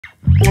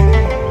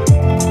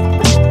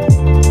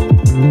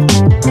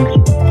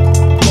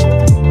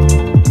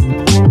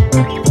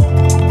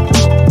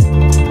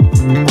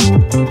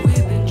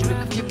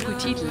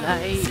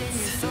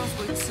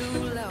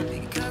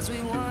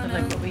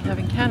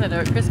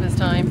At Christmas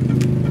time,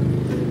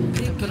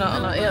 put it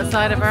on the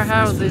outside of our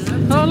houses.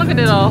 Oh, look at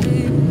it all!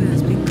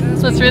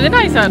 So it's really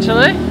nice,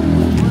 actually.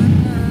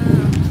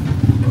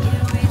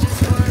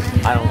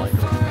 I don't like it.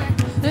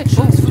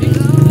 Oh,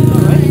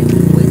 all right.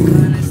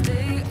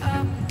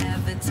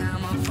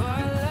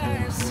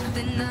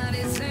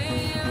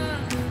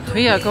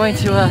 We are going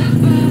to a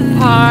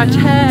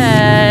party.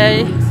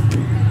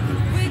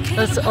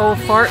 That's old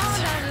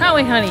farts, aren't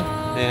we, honey?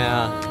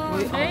 Yeah.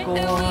 We are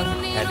going.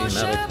 Heavy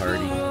metal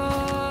party.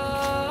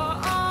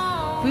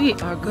 We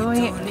are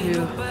going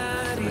to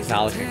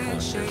Metallica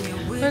concert.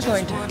 We're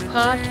going to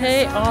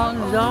party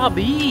on the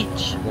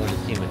beach. We're going to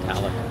see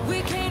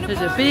Metallica.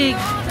 There's a big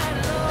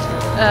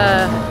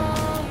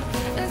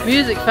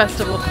music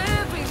festival.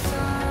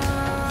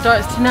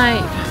 Starts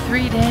tonight for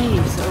 3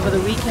 days over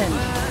the weekend.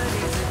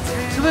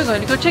 So we're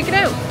going to go check it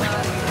out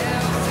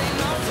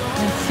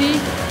and see.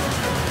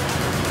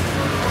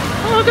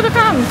 Oh, look at the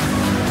fountain.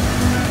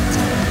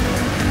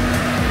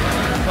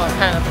 Well,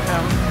 kind of the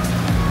fountain.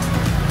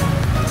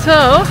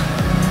 So,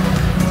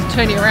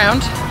 turn you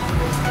around.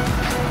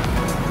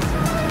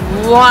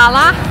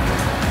 Voila!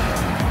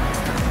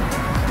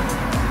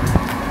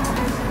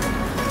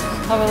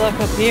 Have a look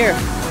up here.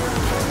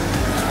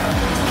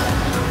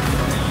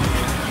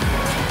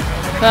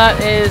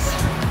 That is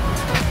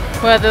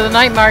where the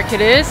night market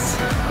is,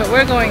 but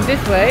we're going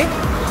this way.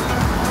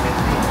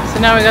 So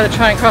now we got to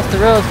try and cross the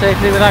road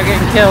safely without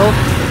getting killed.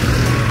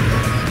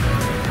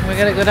 We're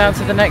going to go down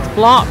to the next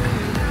block.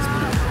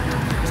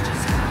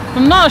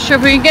 I'm not sure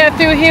if we can get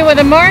through here where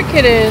the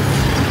market is.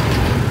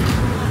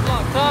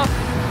 Blocked off.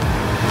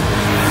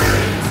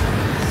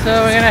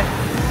 So we're gonna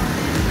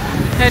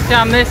head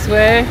down this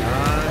way.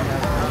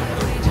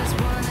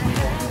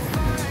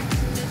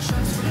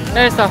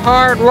 There's the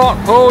Hard Rock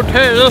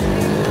Hotel.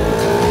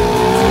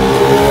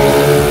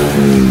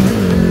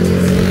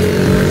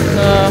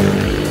 So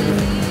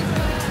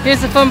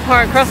here's the fun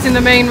part, crossing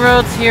the main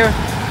roads here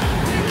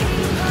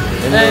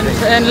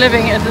and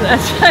living and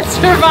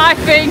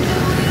surviving.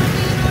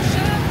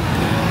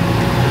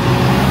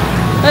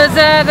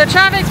 The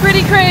traffic's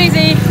pretty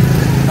crazy.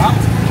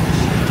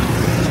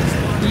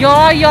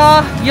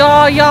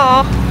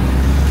 Yeah.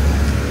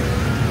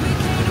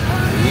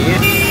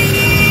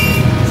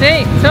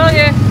 See, told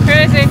you,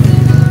 crazy.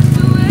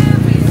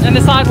 And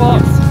the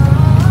sidewalks.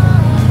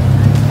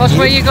 Watch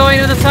where you're going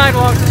to the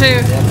sidewalks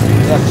too.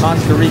 Yeah,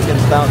 Costa Rican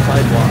style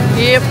sidewalks.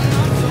 Yep.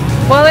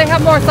 Well, they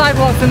have more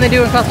sidewalks than they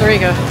do in Costa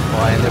Rica.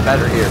 Well, and they're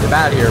better here. They're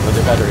bad here, but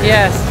they're better here.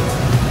 Yes.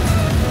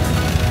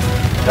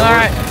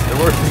 Alright. They're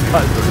worse than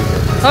Costa Rica.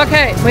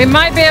 Okay, we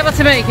might be able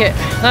to make it.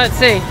 Let's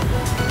see.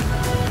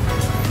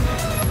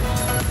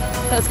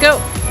 Let's go.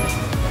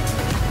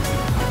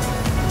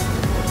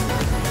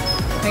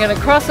 We're gonna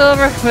cross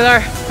over with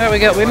our. There we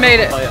go. We made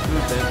it.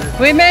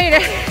 We made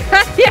it.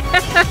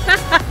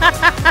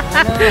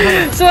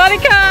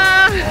 Swadika.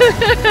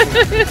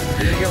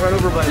 You get run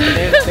over by a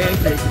banana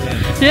pancake man.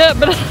 Yeah,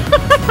 but.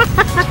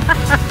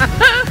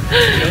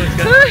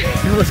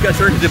 You almost got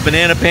turned into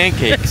banana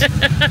pancakes.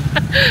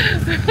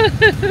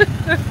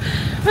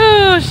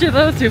 Oh shit,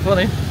 that was too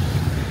funny.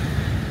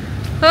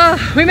 Oh,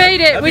 we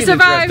made it. We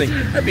survived.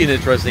 That'd be an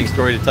interesting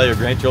story to tell your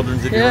grandchildren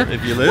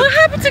if you live. What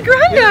happened to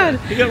Granddad?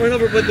 Yeah, he got run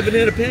over by the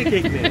banana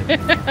pancake man.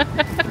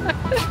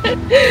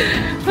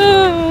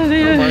 Oh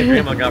dear. Well, my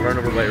grandma got run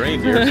over by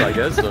reindeer, so I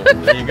guess. So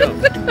there you go.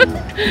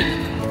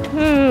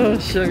 Oh,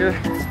 sugar.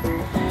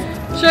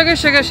 Sugar,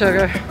 sugar,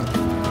 sugar.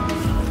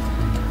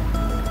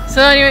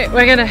 So anyway,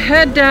 we're gonna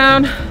head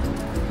down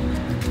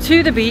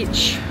to the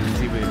beach.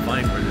 See if we can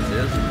find where this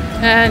is.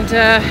 And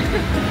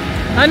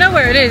I know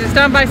where it is. It's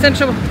down by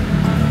Central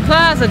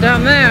Plaza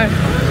down there.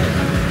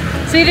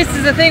 See, this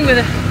is the thing with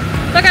it.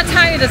 Look how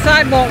tiny the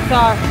sidewalks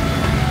are.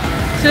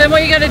 So then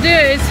what you gotta do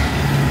is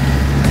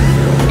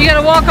you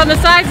gotta walk on the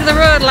sides of the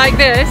road like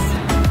this.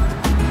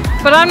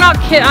 But I'm not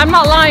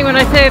lying when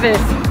I say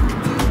this.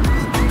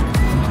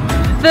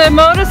 The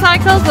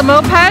motorcycles, the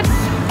mopeds.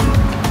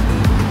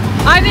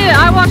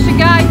 I watched a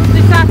guy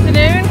this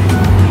afternoon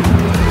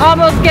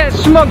almost get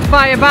schmucked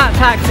by a bat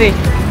taxi.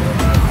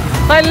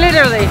 Like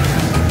literally.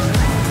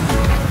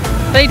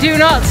 They do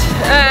not,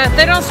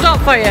 they don't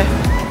stop for you.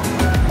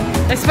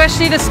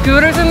 Especially the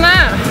scooters and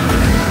that.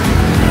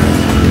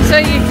 So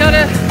you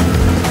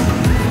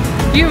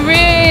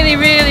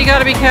really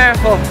gotta be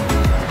careful.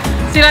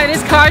 See, like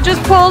this car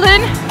just pulled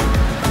in,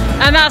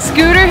 and that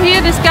scooter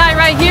here, this guy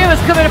right here was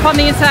coming up on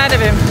the inside of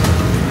him.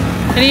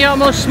 And he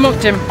almost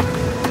smoked him.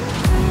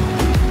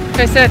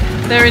 Like I said,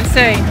 they're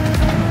insane.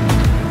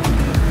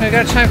 We're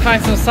gonna try and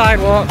find some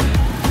sidewalk.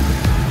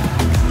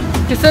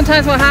 Because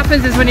sometimes what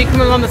happens is when you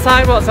come along the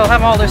sidewalks, they'll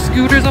have all their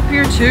scooters up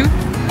here too.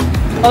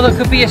 Or there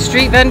could be a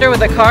street vendor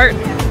with a cart.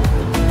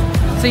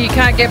 So you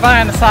can't get by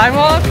on the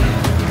sidewalk.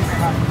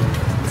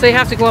 So you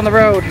have to go on the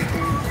road.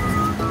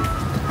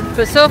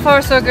 But so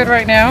far so good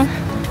right now.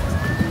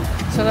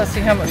 So let's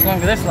see how much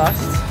longer this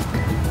lasts.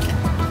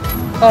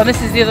 Oh,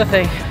 this is the other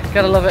thing.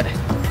 Gotta love it.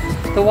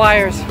 The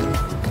wires.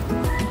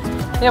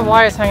 They have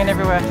wires hanging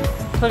everywhere.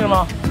 Look at them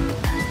all.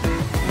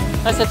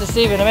 I said to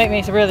Steven, they make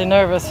me really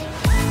nervous.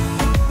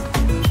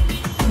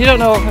 You don't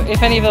know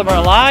if any of them are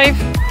alive.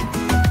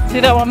 See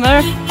that one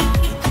there?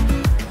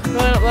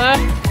 Right up there?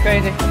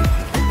 Crazy.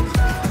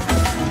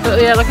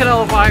 But yeah, look at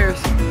all the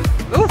wires.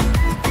 Ooh!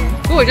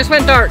 Ooh, it just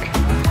went dark.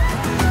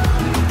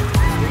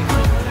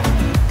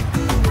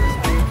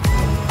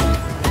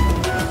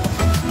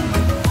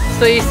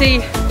 So you see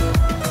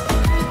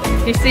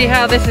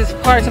how this is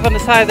parked up on the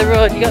side of the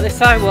road. You got this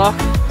sidewalk,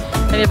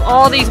 and you have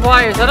all these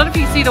wires. I don't know if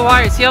you can see the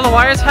wires. See all the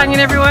wires hanging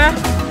everywhere?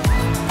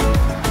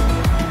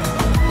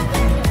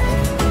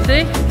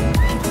 See?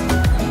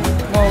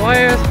 More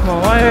wires,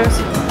 more wires.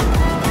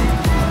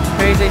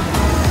 Crazy.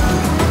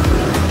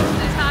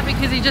 He's happy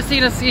because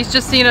he's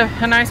just seen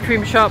an ice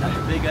cream shop.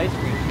 Big ice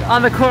cream shop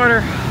on the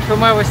corner from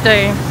where we're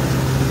staying.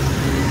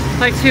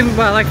 Like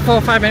 4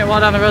 or 5 minute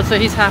walk down the road, so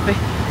he's happy.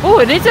 Oh,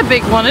 it is a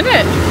big one, isn't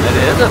it? It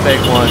is a big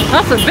one.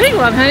 That's a big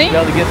one, honey. You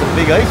got to get some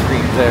big ice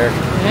creams there.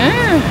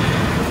 Yeah.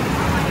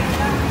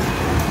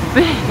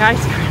 Big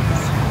ice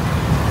creams.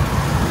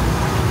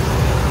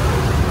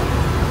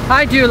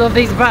 I do love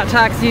these bat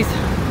taxis.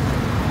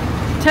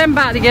 10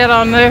 baht to get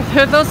on there.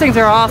 Those things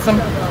are awesome.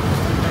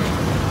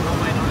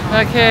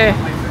 Okay.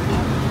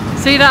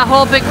 See that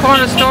whole big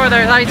corner store?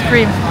 There's ice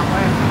cream.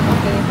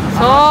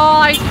 It's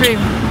all ice cream.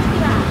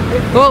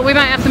 Well, we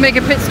might have to make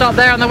a pit stop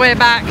there on the way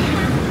back.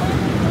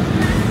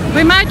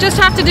 We might just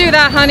have to do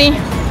that, honey.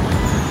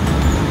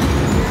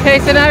 Okay,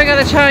 so now we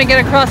gotta try and get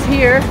across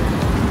here.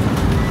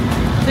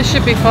 This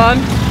should be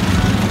fun.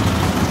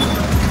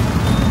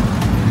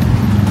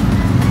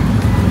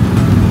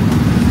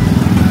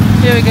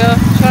 Here we go,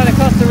 trying to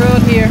cross the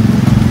road here.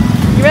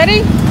 You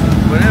ready?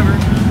 Whenever.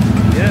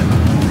 Yeah.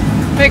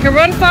 Make a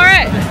run for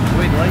it.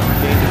 We'd like to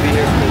be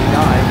here till we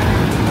die.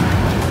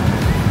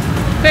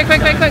 Quick,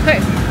 quick, quick, quick,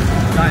 quick.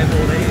 Die of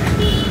old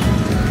age.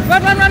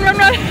 Run, run, run, run,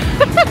 run.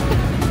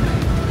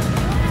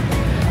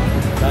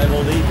 Die of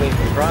old age waiting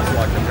for the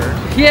crosswalk to turn.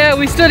 Yeah,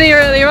 we stood here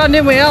earlier on,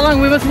 didn't we? How long?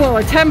 We was what,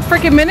 like 10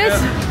 freaking minutes?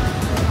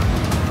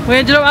 Yeah. We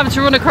ended up having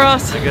to run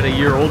across. I got a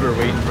year older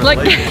waiting for like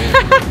the light.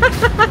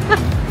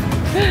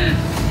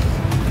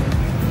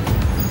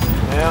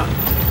 Yeah.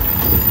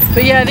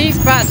 But yeah, these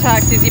bat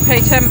taxis, you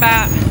pay 10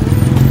 baht.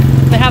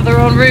 They have their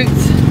own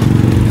routes.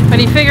 When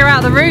you figure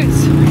out the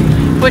routes,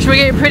 which we're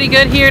getting pretty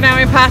good here now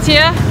in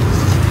Pattaya,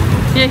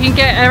 you can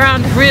get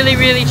around really,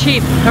 really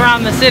cheap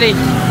around the city.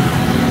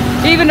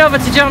 Even over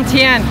to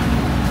Jomtien,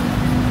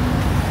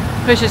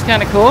 which is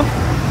kind of cool.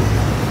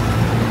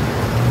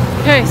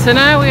 Okay, so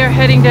now we are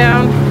heading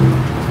down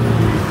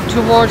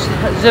towards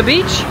the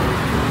beach.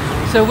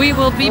 So we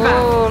will be back.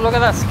 Oh, look at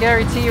that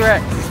scary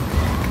T-Rex.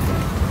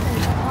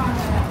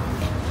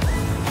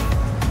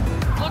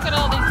 Look at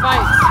all these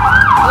bikes.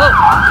 Whoa.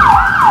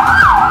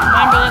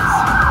 Ambulance.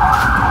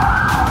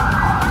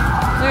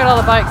 Look at all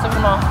the bikes, look at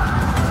them all.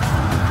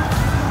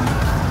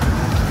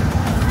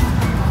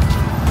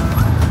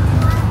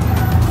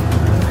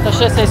 Let's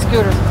just say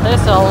scooters.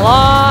 There's a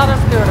lot of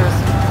scooters.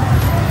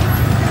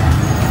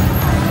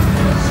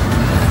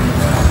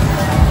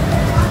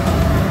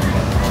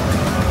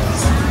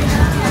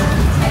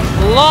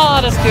 A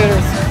lot of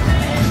scooters.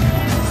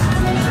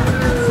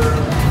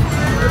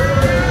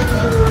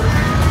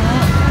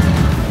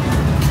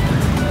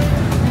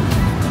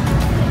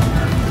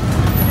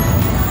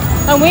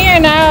 And we are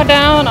now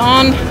down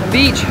on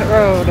Beach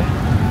Road.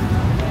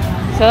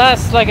 So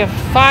that's like a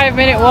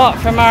 5-minute walk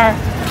from our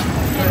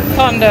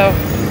condo,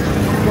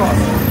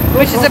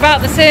 which is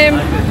about the same.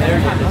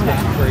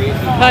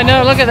 I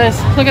know, look at this.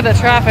 Look at the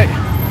traffic.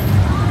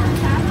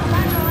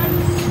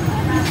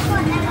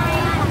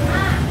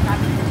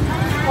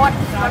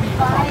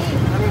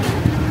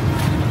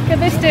 Look at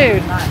this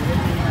dude.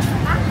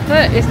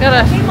 Look, he's got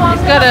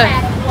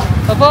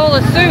a bowl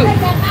of soup.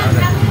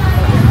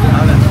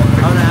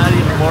 How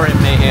even more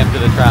mayhem to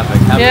the traffic.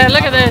 Yeah,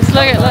 look at this.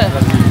 Look.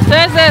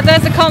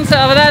 There's the concert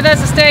over there.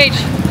 There's the stage.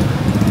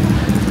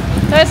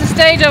 There's the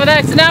stage over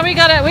there. So now we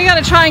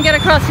gotta try and get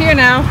across here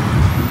now.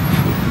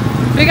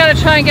 We gotta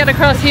try and get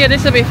across here.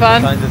 This will be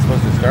fun. What time is it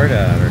supposed to start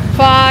at? Or?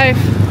 5.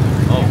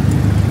 Oh.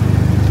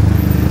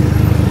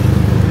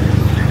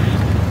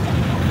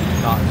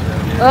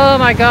 Oh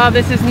my god,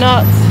 this is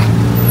nuts.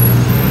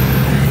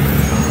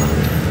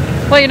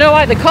 Well, you know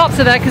why? The cops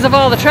are there because of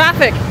all the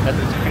traffic. That's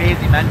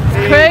crazy, man.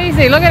 It's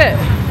crazy, look at it.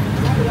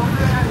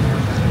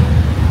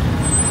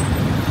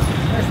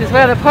 This is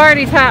where the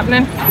party's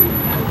happening.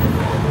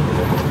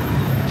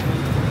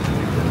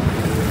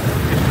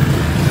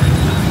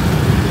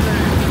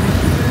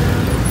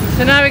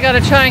 So now we got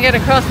to try and get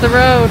across the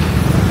road.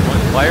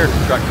 One fire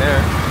truck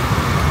there.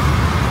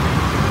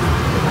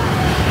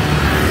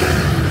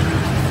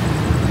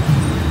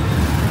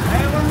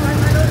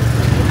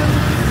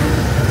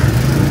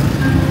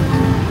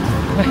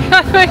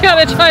 We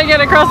gotta try and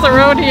get across the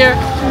road here.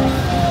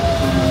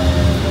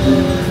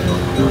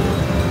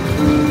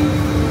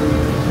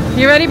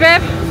 You ready,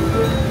 babe?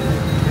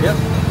 Yep.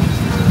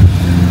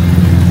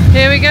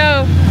 Here we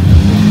go.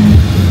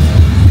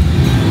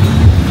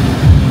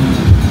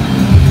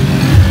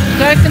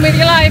 Dancing with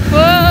your life.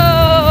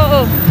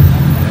 Whoa!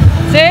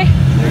 See?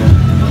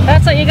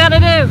 That's what you gotta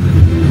do.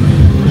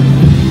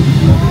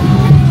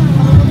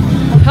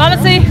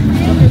 Honestly,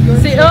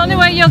 it's the only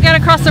way you'll get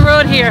across the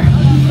road here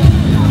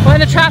when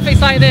the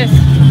traffic's like this.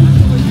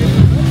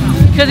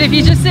 Because if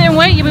you just sit and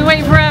wait, you'll be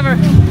waiting forever.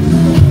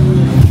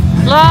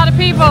 A lot of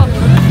people.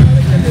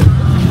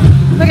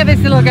 Look at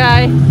this little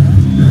guy.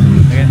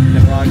 Okay,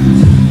 the frog.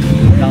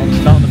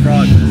 Down the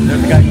frog.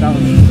 There's the guy down.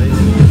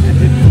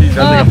 He's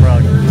like a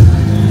frog.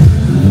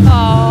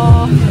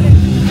 Aww.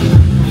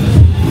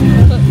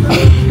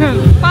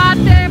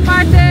 Party,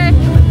 party.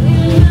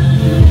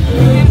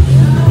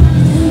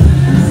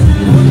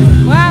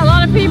 Wow, a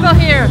lot of people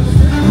here.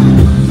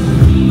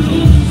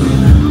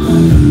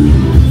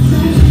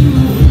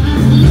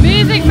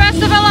 Music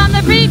festival on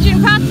the beach in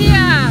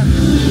Pattaya.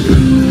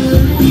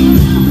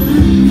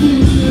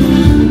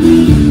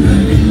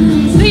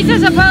 These are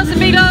supposed to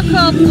be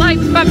local, like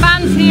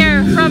bands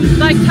here from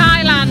like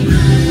Thailand.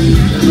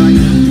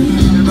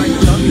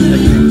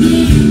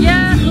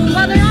 Yeah,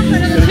 well they're on for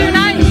another 2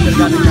 nights.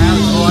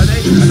 Oh, are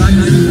they?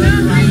 No,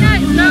 3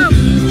 nights, no.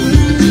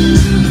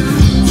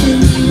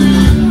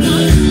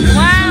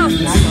 Wow.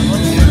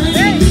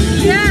 Hey,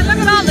 yeah, look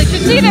at all this. You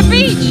see the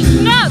beach?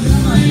 Nuts.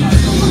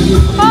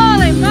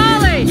 Holy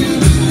moly.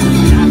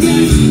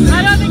 I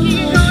don't think you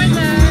can go in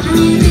there.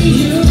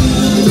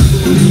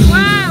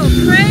 Wow,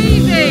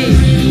 crazy.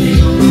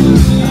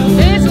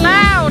 It's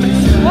loud.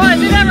 Boy,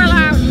 is it ever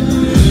loud.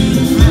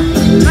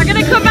 I'm going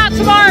to come back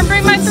tomorrow and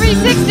bring my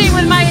 360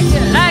 with my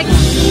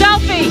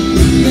selfie.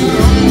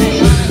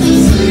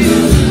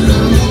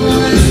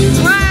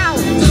 Wow.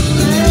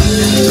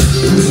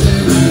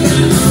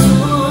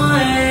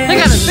 They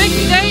got a big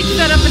stage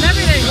set up and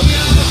everything.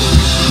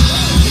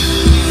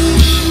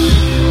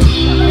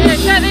 Yeah,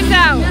 check this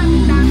out.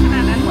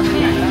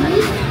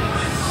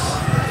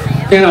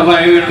 เพลงต่อไป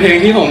เป็นเพลง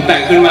ที่ผมแต่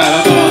งขึ้นมาแล้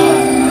วก็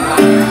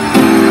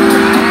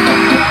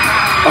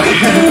โอ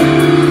เค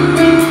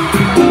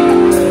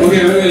ไม่มี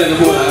อะไรจะ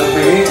พูดแล้วเพล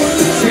งนี้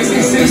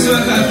666ช่วย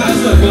การพา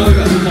สวดเบอร์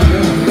กับทุกคนด้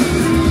วย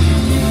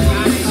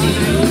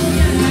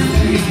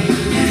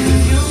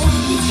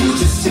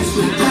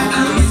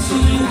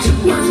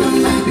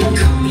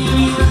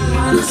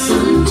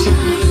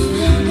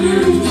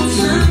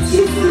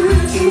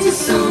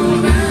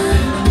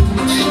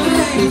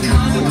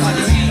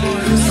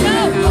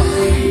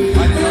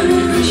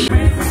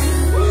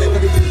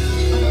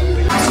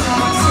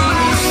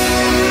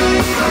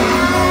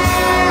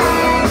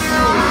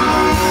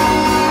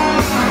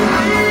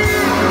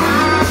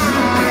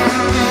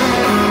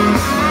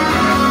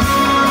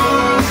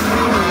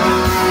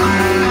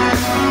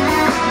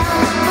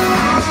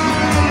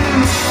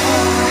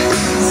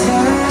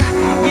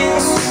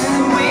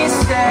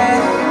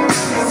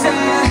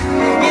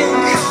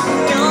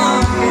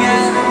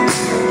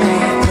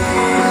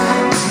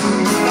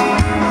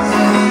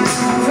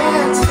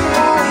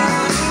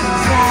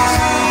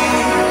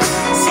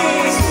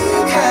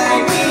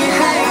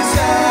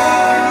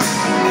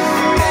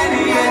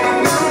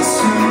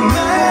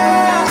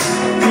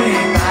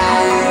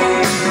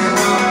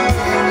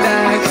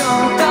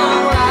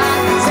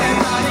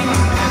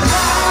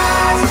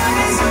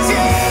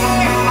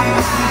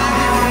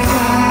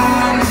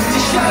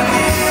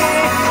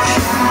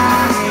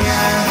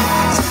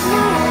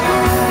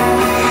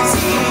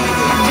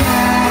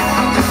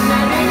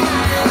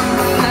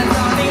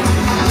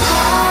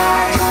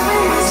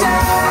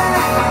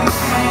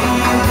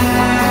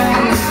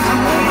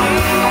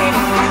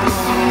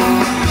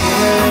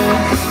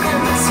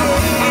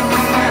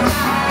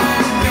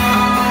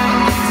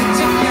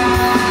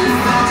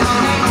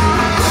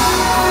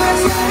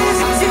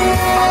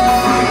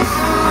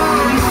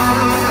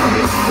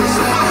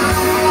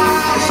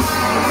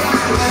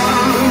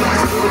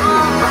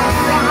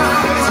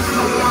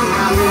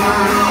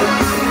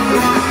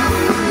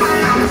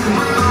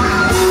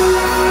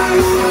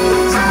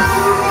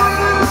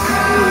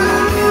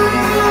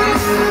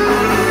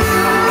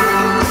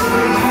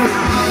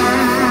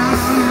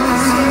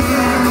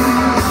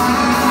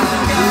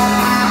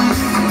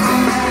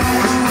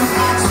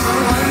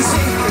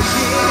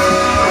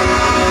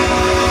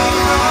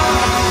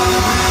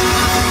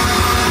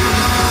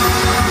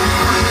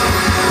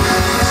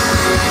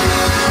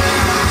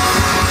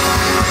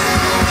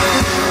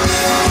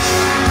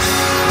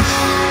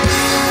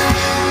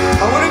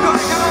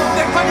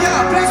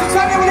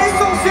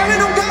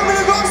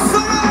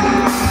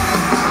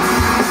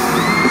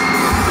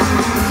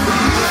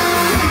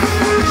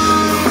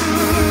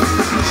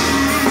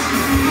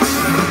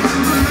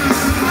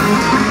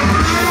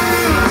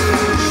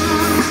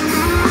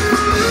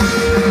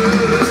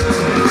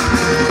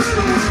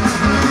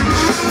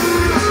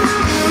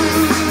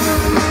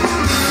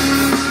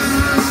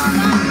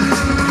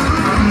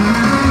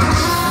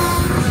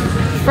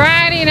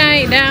Friday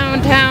night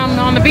downtown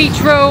on the beach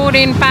road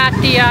in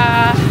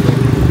Pattaya.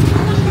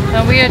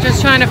 And we are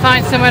just trying to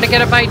find somewhere to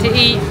get a bite to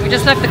eat. We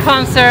just left the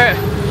concert.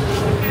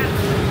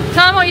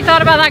 Tell them what you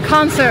thought about that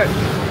concert.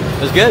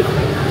 It was good.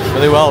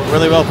 Really well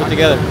put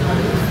together.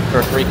 For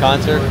a free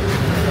concert.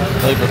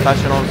 Really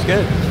professional. It was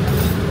good.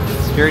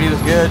 Security was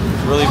good. It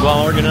was really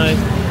well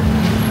organized.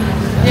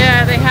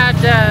 Yeah, they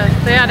had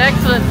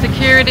excellent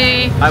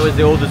security. I was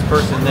the oldest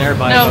person there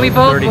by about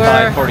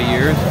 35, 40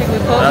 years.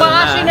 Well,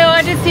 actually, no,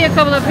 I did see a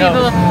couple of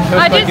people. No,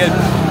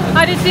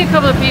 I did see a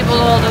couple of people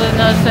older than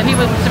us, so he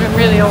was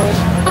really old.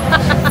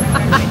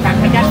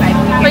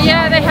 But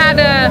yeah, they had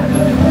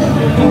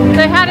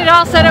it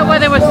all set up where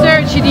they were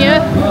searching you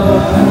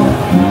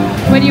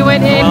when you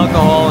went in. No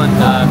alcohol and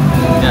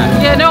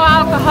yeah, no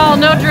alcohol,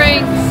 no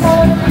drinks.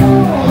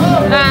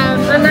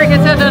 And like I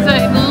said, there's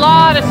a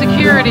lot of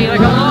security, like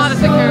a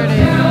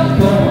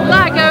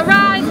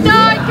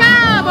rhinestone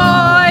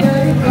cowboy.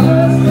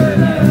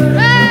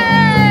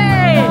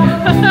 Hey!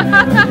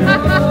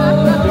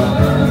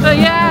 So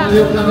yeah,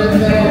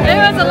 it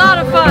was a lot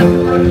of fun.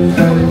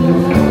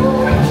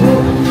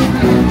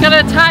 Got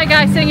a Thai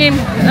guy singing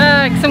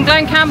some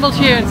Glenn Campbell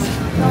tunes.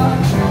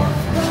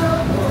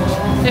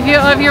 If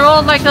you're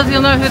old like us,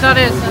 you'll know who that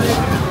is.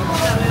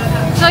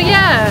 So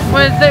yeah,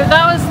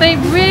 they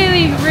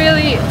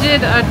really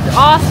did an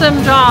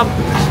awesome job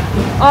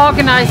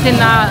organizing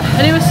that,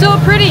 and it was so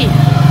pretty.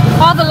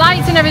 All the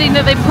lights and everything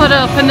that they put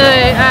up, and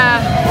the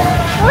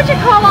what would you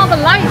call all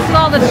the lights and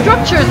all the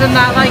structures and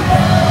that? Like,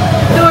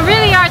 they were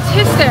really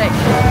artistic.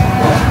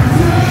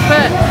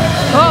 But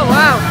oh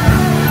wow.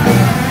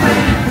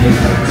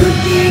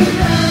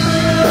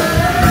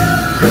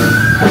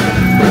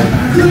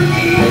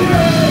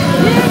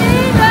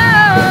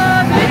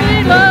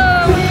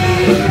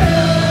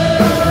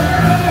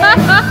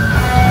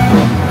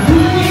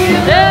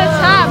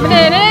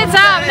 It's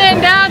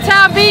happening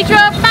downtown beach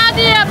road,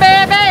 Pattaya,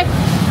 baby.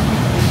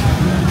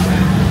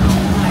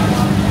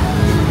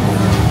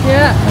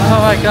 Yeah. Oh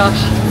my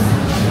gosh.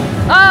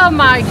 Oh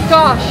my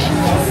gosh.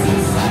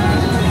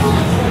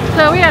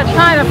 So we are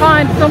trying to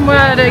find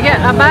somewhere to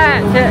get a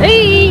bite to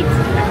eat.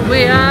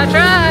 We are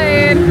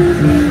trying.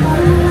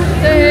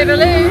 I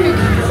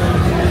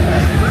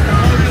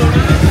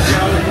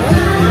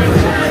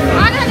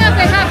don't know if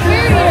they have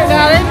food here,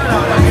 darling.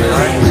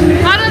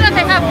 I don't know if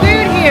they have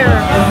food here.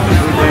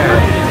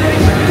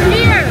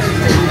 Here.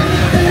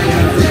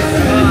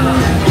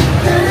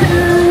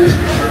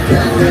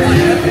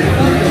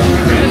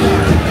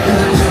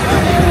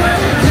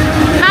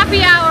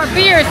 Happy hour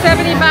beer,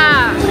 70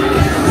 baht.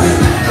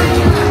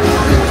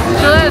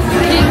 So let's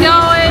keep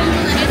going.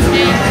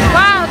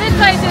 Wow, this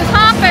place is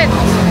hopping.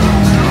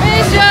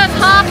 It's just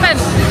hopping.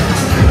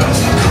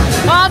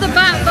 All the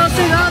bat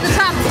buses, all the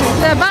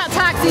bat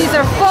taxis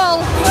are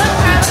full.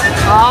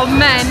 All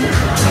men.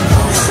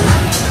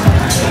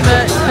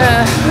 But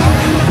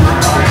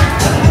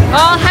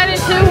all headed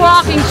to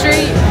Walking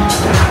Street.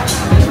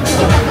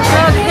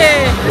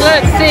 Okay,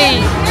 let's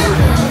see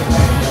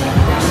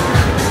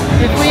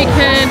if we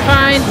can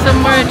find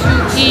somewhere to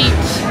eat.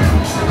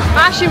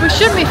 Actually, we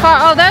shouldn't be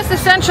far. Oh, there's the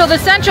central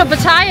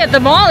Pattaya at the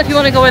mall. If you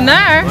want to go in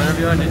there,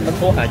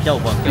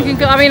 you can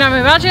go. I mean, I'm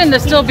imagining they'll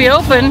still be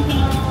open,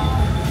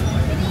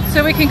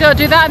 so we can go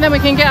do that, and then we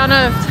can get on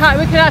a.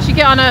 We can actually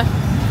get on a.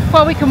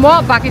 Well, we can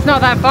walk back. It's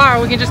not that far.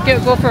 We can just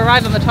go for a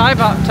ride on the Thai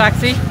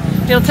taxi.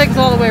 It'll take us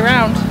all the way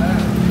around.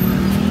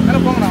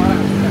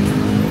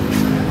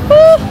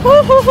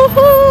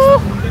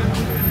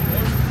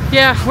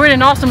 Yeah, we're in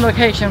an awesome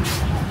location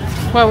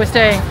where we're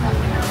staying.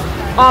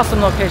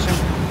 Awesome location.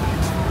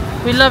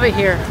 We love it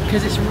here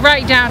because it's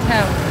right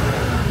downtown.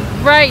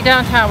 Right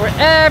downtown where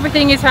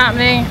everything is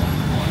happening.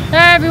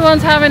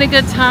 Everyone's having a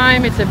good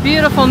time. It's a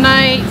beautiful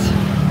night.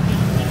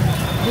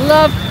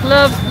 Love,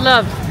 love,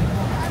 love.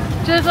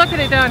 Just look at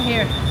it down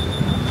here.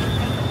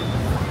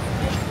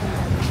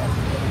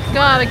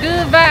 Got a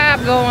good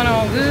vibe going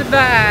on. Good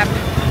vibe.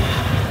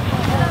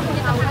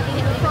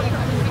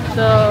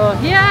 So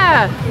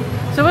yeah.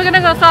 So we're gonna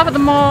go stop at the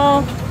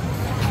mall.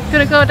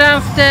 Gonna go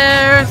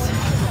downstairs.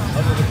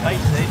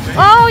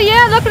 Oh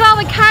yeah, look at all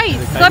the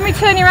kites. Let me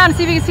turn you around and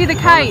see if you can see the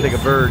kites. Like a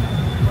bird.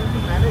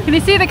 Can you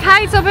see the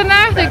kites up in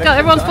there?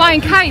 Everyone's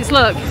flying kites,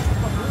 look.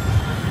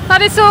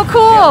 That is so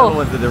cool. Yeah, the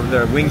ones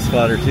that are wing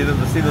spotters. See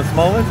the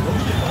small ones?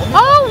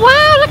 Oh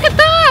wow, look at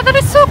that. That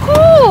is so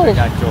cool. They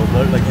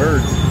look like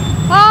birds.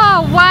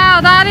 Oh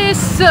wow, that is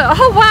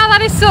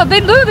so,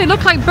 they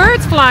look like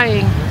birds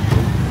flying.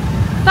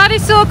 That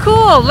is so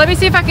cool. Let me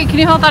see if I can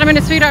you hold that a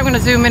minute, sweetheart? I'm going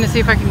to zoom in and see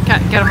if I can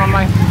get them on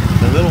my...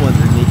 The little ones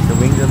are neat. The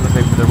wings look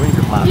like their wings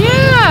are flapping.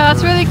 Yeah,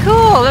 that's really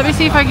cool. Let me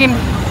see if I can...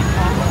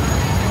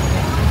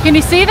 Can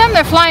you see them?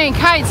 They're flying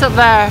kites up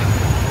there.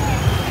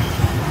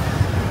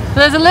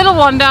 There's a little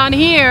one down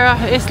here.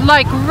 It's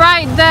like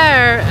right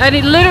there, and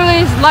it literally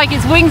is like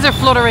its wings are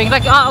fluttering,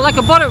 like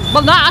a butter.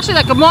 Well, not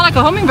actually, more like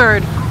a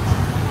hummingbird.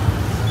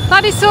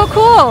 That is so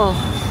cool.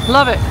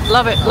 Love it,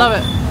 love it, love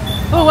it.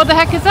 Oh, what the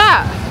heck is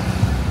that?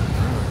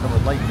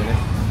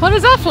 What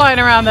is that flying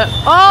around there?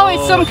 Oh,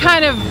 it's some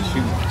kind of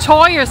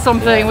toy or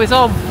something. It was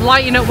all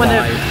lighting up when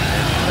it.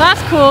 That's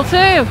cool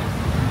too.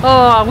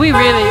 Oh, we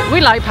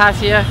like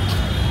Pattaya.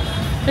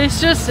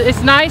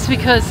 It's nice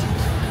because,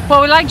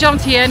 well, we like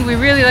Jomtien. We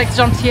really like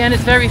Jomtien.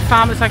 It's very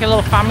it's like a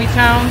little family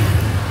town,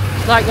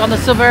 like on the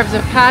suburbs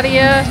of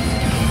Pattaya.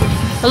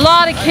 A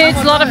lot of kids,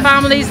 a lot of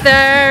families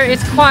there.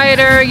 It's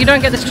quieter. You don't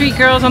get the street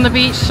girls on the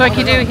beach like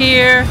you do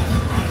here.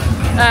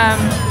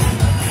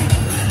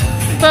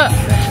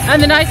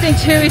 And the nice thing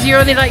too is you're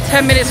only like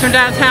 10 minutes from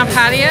downtown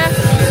Pattaya.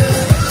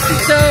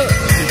 So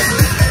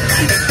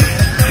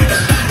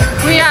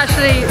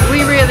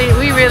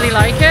we really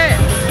like it,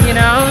 you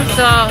know.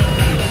 So,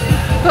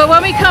 but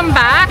when we come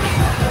back,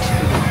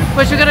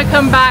 which we're going to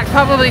come back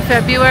probably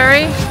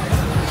February,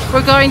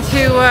 we're going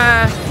to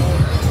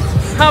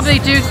probably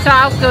go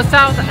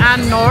south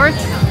and north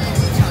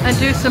and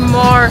do some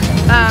more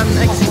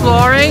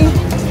exploring.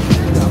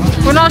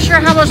 We're not sure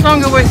how much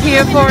longer we're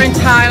here for in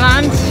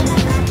Thailand.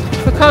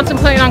 We're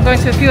contemplating on going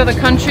to a few other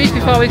countries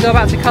before we go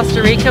back to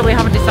Costa Rica. We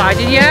haven't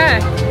decided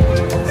yet.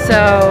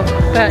 So,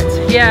 but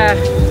yeah,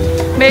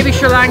 maybe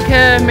Sri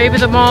Lanka, maybe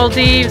the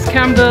Maldives,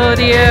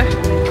 Cambodia.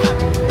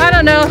 I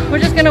don't know. We're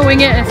just gonna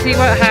wing it and see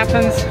what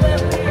happens.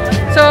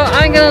 So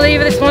I'm gonna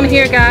leave this one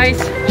here, guys.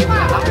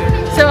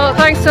 So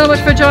thanks so much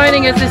for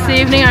joining us this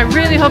evening. I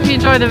really hope you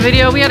enjoyed the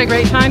video. We had a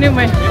great time, didn't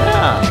we?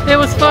 Yeah. It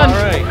was fun. All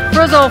right.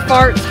 For us old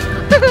farts.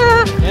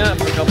 Yeah,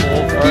 for a couple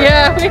old farts.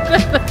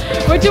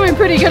 Yeah, we're doing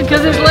pretty good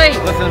because it's late.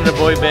 Listen to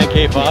boy band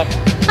K-pop.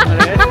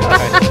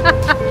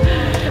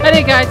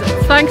 Anyway guys,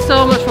 thanks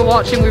so much for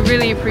watching. We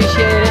really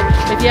appreciate it.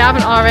 If you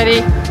haven't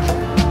already,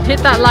 hit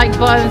that like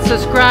button,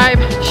 subscribe,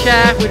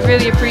 share. We'd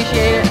really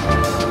appreciate it.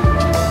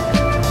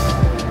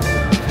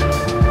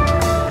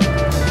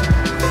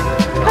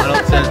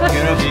 Donald says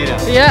Pura Vida.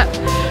 Yeah,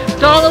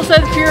 Donald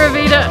says Pura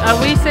Vida, and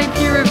we say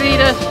Pura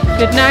Vida.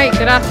 Good night,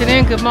 good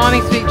afternoon, good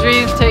morning, sweet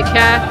dreams. Take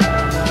care.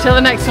 Till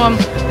the next one,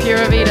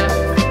 Pura Vida.